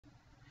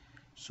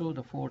So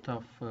the fourth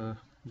of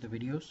the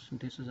videos,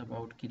 this is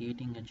about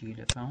creating a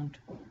GL account,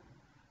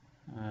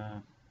 uh,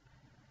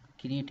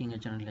 creating a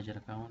general ledger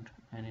account,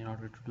 and in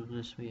order to do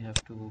this we have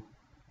to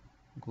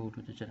go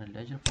to the general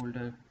ledger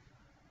folder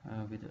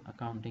with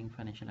accounting,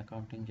 financial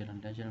accounting, general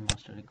ledger,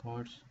 master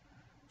records,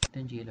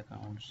 then GL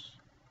accounts,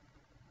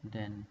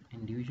 then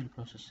individual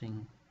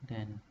processing,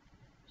 then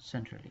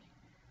centrally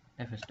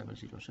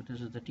FS00. So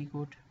this is the T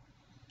code.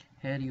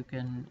 Here you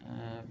can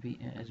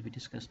as we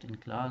discussed in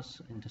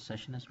class in the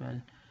session as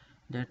well,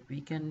 that we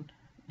can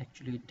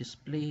actually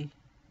display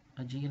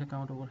a GL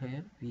account over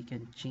here. We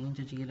can change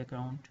a GL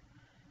account,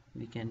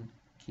 we can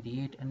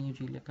create a new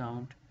GL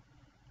account,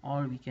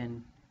 or we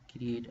can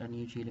create a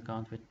new GL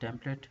account with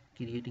template.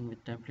 Creating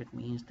with template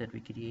means that we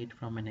create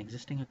from an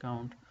existing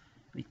account,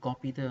 we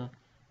copy the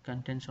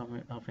contents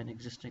of an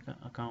existing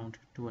account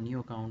to a new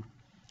account,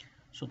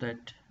 so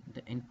that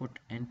the input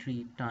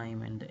entry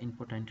time and the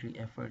input entry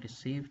effort is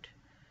saved.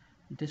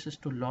 This is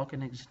to lock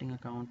an existing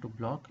account to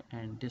block,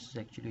 and this is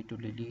actually to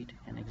delete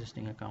an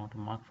existing account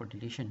marked for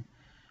deletion.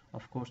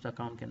 Of course, the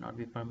account cannot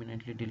be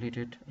permanently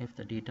deleted if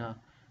the data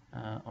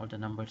or the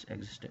numbers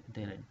exist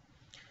therein.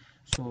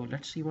 So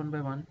let's see one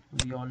by one.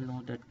 We all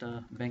know that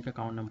the bank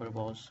account number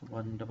was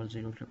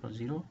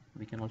 100000.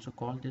 We can also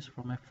call this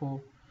from F4,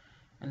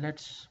 and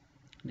let's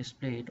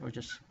display it, or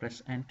just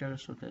press enter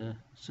so the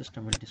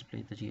system will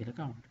display the GL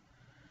account.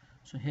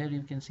 So here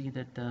you can see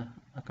that the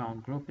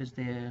account group is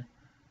there,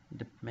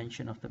 the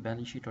mention of the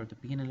balance sheet or the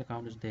P&L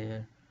account is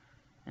there,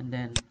 and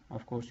then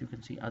of course you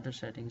can see other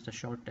settings, the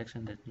short text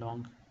and the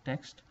long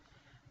text.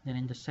 Then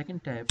in the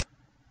second tab,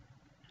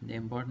 the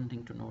important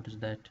thing to note is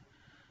that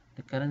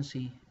the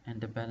currency and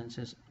the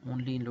balances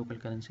only in local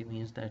currency,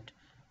 means that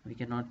we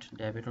cannot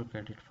debit or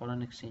credit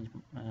foreign exchange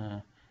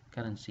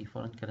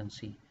foreign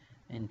currency.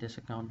 In this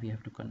account we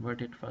have to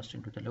convert it first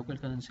into the local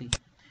currency.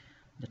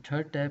 The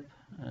third tab,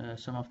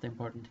 some of the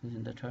important things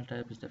in the third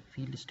tab is the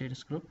field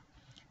status group,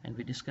 and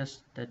we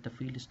discussed that the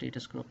field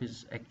status group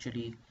is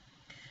actually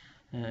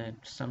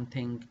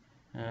something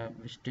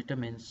which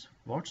determines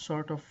what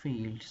sort of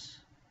fields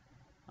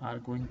are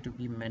going to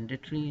be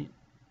mandatory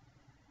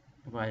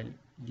while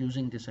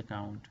using this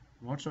account,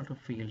 what sort of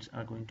fields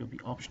are going to be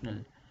optional,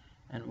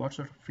 and what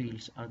sort of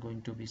fields are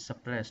going to be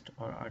suppressed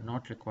or are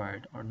not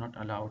required or not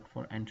allowed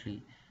for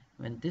entry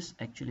when this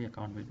actually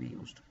account will be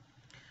used.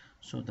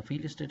 So the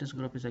field status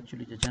group is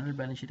actually the general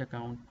balance sheet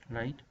account,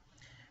 right?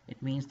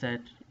 It means that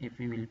if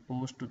we will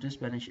post to this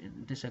balance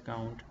sheet, this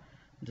account,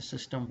 the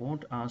system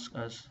won't ask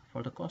us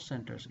for the cost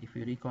centers. If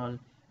you recall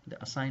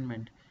the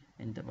assignment,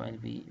 in the while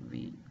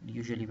we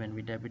usually when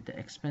we debit the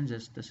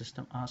expenses, the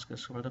system asks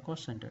us for the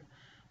cost center.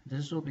 This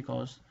is so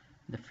because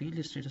the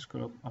field status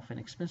group of an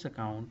expense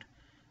account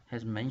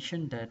has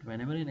mentioned that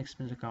whenever an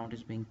expense account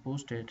is being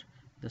posted,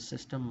 the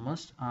system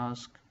must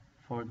ask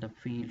for the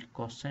field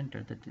cost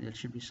center, that there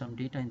should be some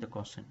data in the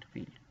cost center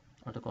field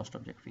or the cost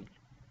object field.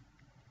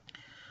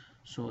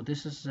 So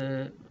this is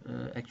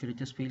actually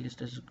this field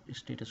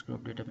status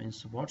group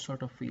determines what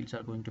sort of fields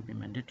are going to be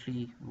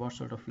mandatory, what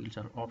sort of fields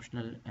are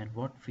optional, and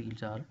what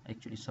fields are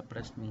actually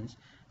suppressed, means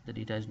the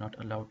data is not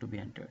allowed to be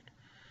entered.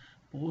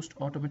 Post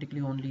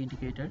automatically only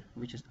indicator,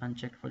 which is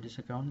unchecked for this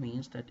account,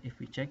 means that if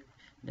we check,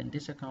 then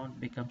this account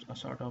becomes a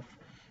sort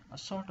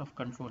of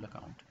control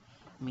account,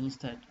 means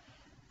that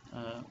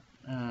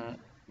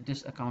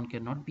this account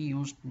cannot be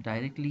used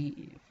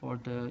directly for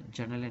the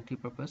journal entry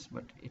purpose,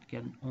 but it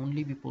can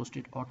only be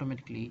posted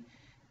automatically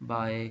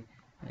by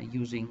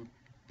using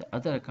the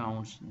other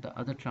accounts, the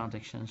other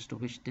transactions to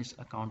which this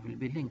account will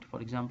be linked.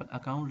 For example,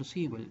 account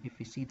receivable, if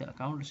we see the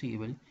account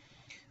receivable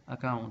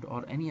account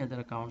or any other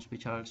accounts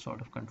which are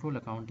sort of control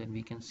account, then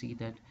we can see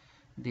that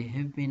they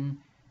have been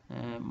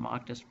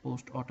marked as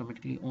post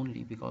automatically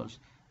only, because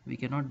we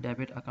cannot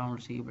debit account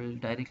receivable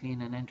directly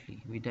in an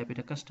entry, we debit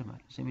a customer.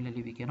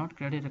 Similarly, we cannot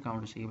credit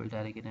account receivable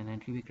directly in an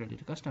entry, we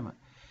credit a customer,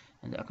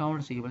 and the account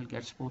receivable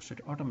gets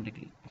posted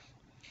automatically.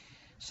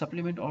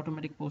 Supplement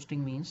automatic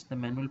posting means the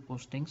manual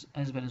postings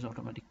as well as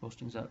automatic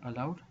postings are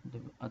allowed. The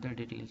other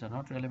details are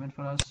not relevant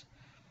for us.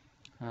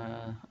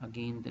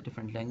 Again, the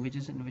different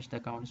languages in which the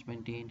account is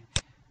maintained,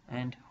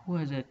 and who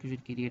has actually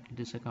created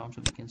this account.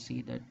 So we can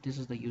see that this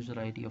is the user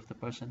ID of the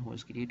person who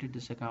has created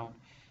this account,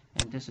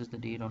 and this is the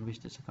date on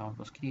which this account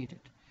was created.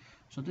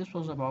 So this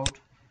was about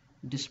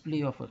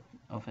display of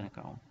an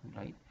account,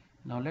 right?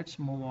 Now let's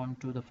move on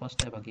to the first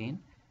tab again,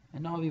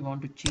 and now we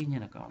want to change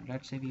an account.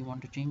 Let's say we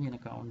want to change an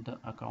account, the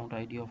account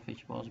ID of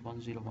which was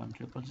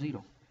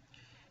 101000.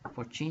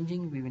 For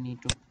changing, we will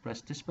need to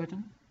press this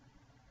button,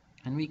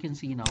 and we can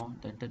see now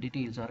that the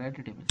details are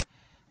editable.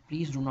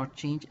 Please do not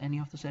change any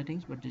of the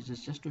settings, but this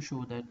is just to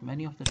show that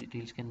many of the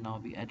details can now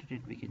be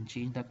edited. We can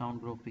change the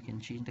account group, we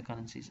can change the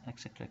currencies,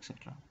 etc,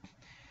 etc.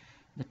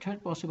 The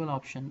third possible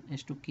option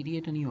is to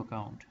create a new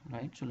account,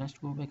 right? So let's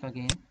go back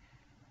again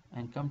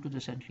and come to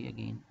this entry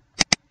again.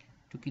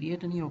 To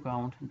create a new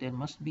account, there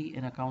must be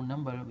an account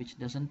number which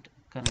doesn't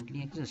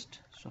currently exist.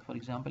 So for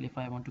example, if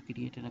I want to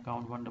create an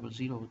account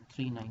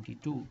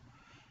 100392,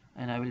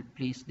 and I will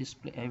press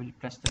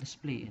the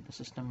display. The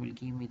system will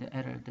give me the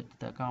error that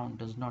the account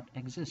does not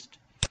exist.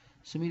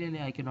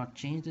 Similarly, I cannot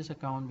change this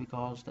account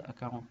because the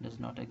account does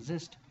not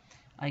exist.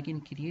 I can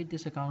create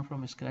this account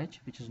from scratch,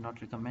 which is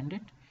not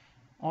recommended,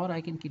 or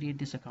I can create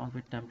this account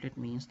with template.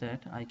 Means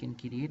that I can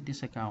create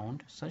this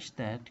account such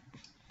that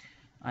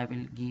I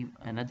will give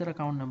another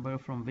account number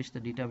from which the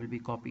data will be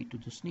copied to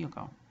this new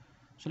account.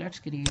 So let's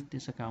create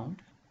this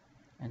account,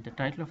 and the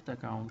title of the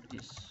account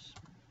is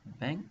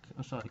bank,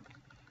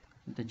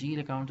 the GL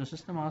account. The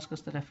system asks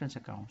us the reference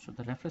account. So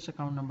the reference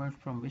account number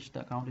from which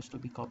the account is to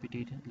be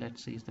copied,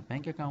 let's say, is the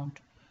bank account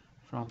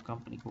from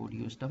company code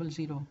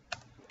US00,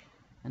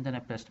 and then I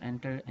pressed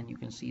enter, and you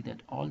can see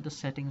that all the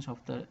settings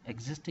of the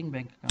existing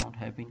bank account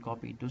have been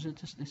copied to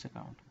this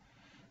account.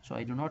 So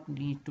I do not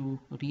need to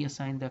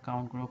reassign the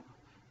account group.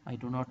 I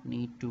do not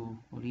need to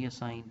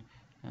reassign,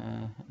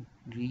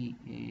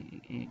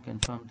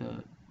 confirm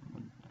the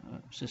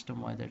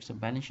system whether it's a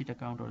balance sheet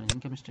account or an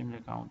income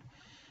statement account.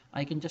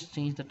 I can just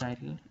change the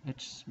title.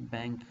 It's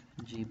bank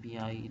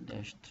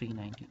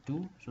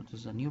GBI-392. So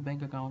this is a new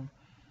bank account,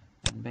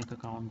 and bank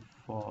account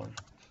for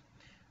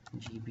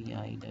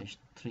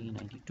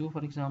GBI-392,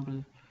 for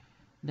example.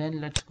 Then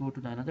let's go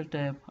to the another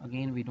tab.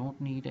 Again, we don't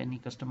need any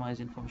customized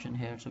information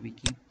here, so we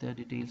keep the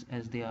details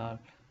as they are.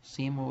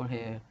 Same over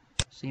here,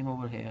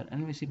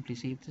 and we simply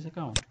save this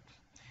account.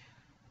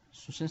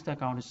 So since the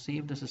account is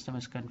saved, the system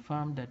has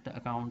confirmed that the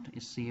account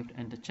is saved,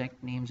 and the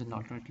checked names in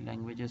alternate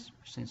languages.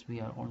 Since we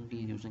are only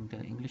using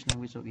the English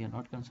language, so we are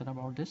not concerned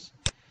about this.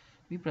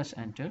 We press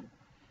enter,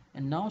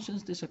 and now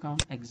since this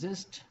account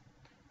exists,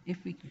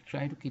 if we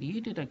try to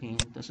create it again,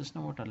 the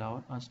system would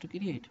allow us to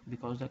create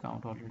because the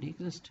account already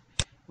exists.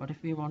 But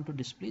if we want to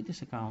display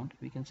this account,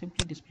 we can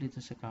simply display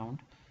this account,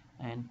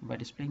 and by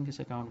displaying this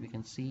account we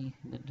can see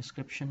the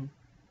description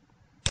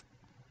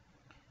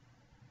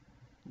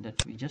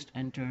that we just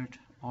entered,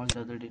 all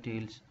the other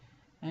details,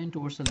 and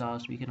towards the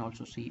last we can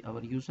also see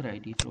our user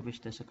ID through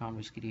which this account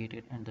was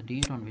created and the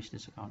date on which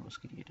this account was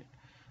created.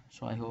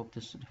 So I hope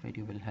this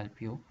video will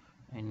help you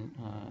in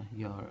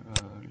your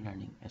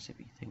learning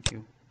SAP. Thank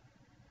you.